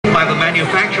by the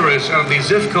manufacturers of the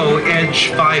Zivco Edge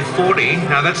 540.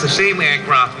 Now that's the same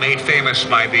aircraft made famous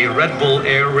by the Red Bull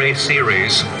Air Race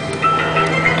series.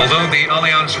 Although the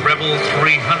Allianz Rebel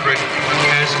 300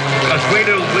 has a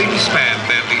greater wingspan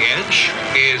than the Edge,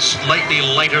 is slightly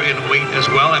lighter in weight as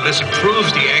well, and this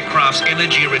improves the aircraft's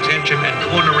energy retention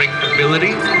and cornering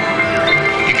ability.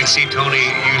 You can see Tony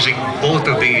using both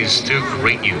of these to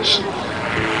great use.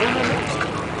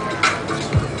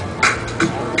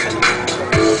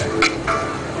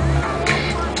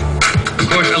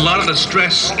 Of course, a lot of the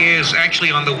stress is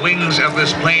actually on the wings of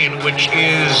this plane, which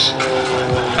is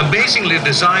amazingly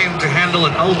designed to handle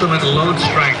an ultimate load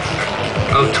strength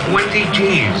of 20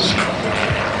 Gs.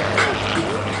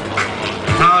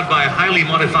 Powered by a highly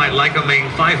modified Lycoming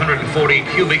 540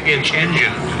 cubic inch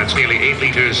engine. That's nearly 8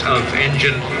 liters of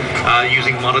engine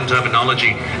using modern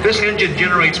terminology. This engine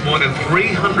generates more than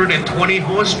 320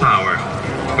 horsepower.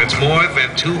 That's more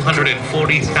than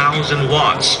 240,000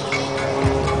 watts.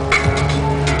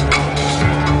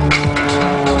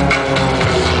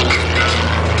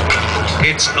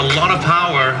 It's a lot of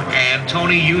power, and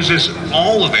Tony uses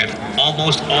all of it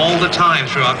almost all the time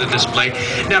throughout the display.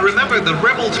 Now remember, the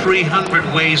Rebel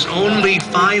 300 weighs only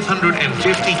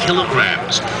 550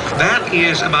 kilograms. That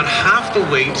is about half the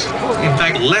weight, in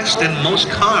fact less than most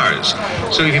cars.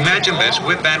 So if you imagine this,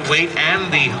 with that weight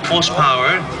and the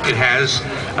horsepower it has,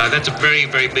 that's a very,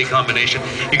 very big combination.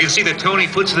 You can see that Tony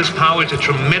puts this power to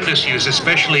tremendous use,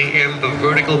 especially in the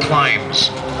vertical climbs.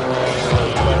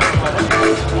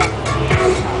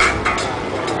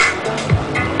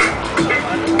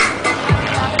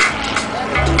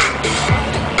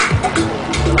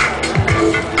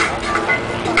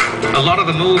 A lot of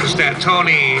the moves that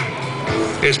Tony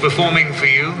is performing for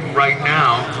you right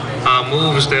now are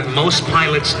moves that most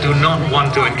pilots do not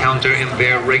want to encounter in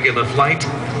their regular flight.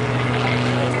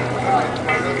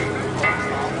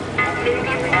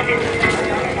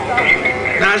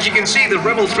 Now, as you can see, the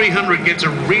Rebel 300 gets a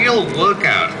real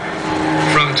workout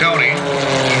from Tony.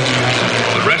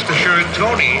 But rest assured,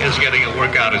 Tony is getting a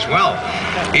workout as well.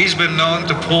 He's been known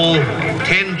to pull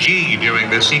 10 G during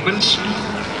this sequence,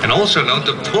 and also known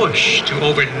to push to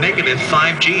over negative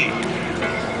 5 G.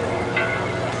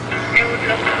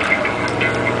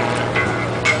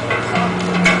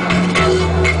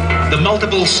 The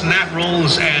multiple snap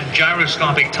rolls and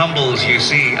gyroscopic tumbles you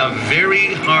see are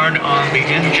very hard on the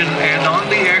engine and on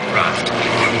the aircraft.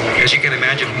 As you can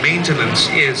imagine, maintenance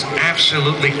is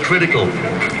absolutely critical.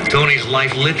 Tony's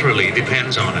life literally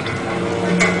depends on it.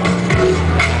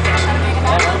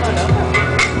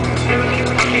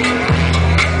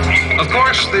 Of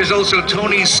course, there's also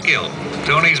Tony's skill.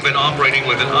 Tony's been operating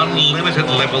with an unlimited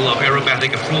level of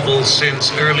aerobatic approval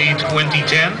since early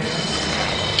 2010.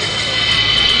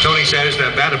 Tony says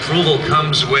that that approval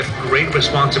comes with great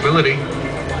responsibility.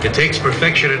 It takes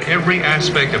perfection in every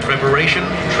aspect of preparation,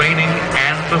 training,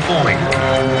 and performing.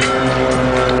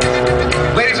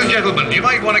 Ladies and gentlemen, you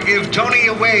might want to give Tony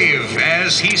a wave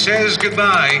as he says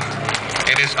goodbye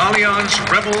in his Allianz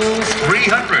Rebel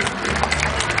 300.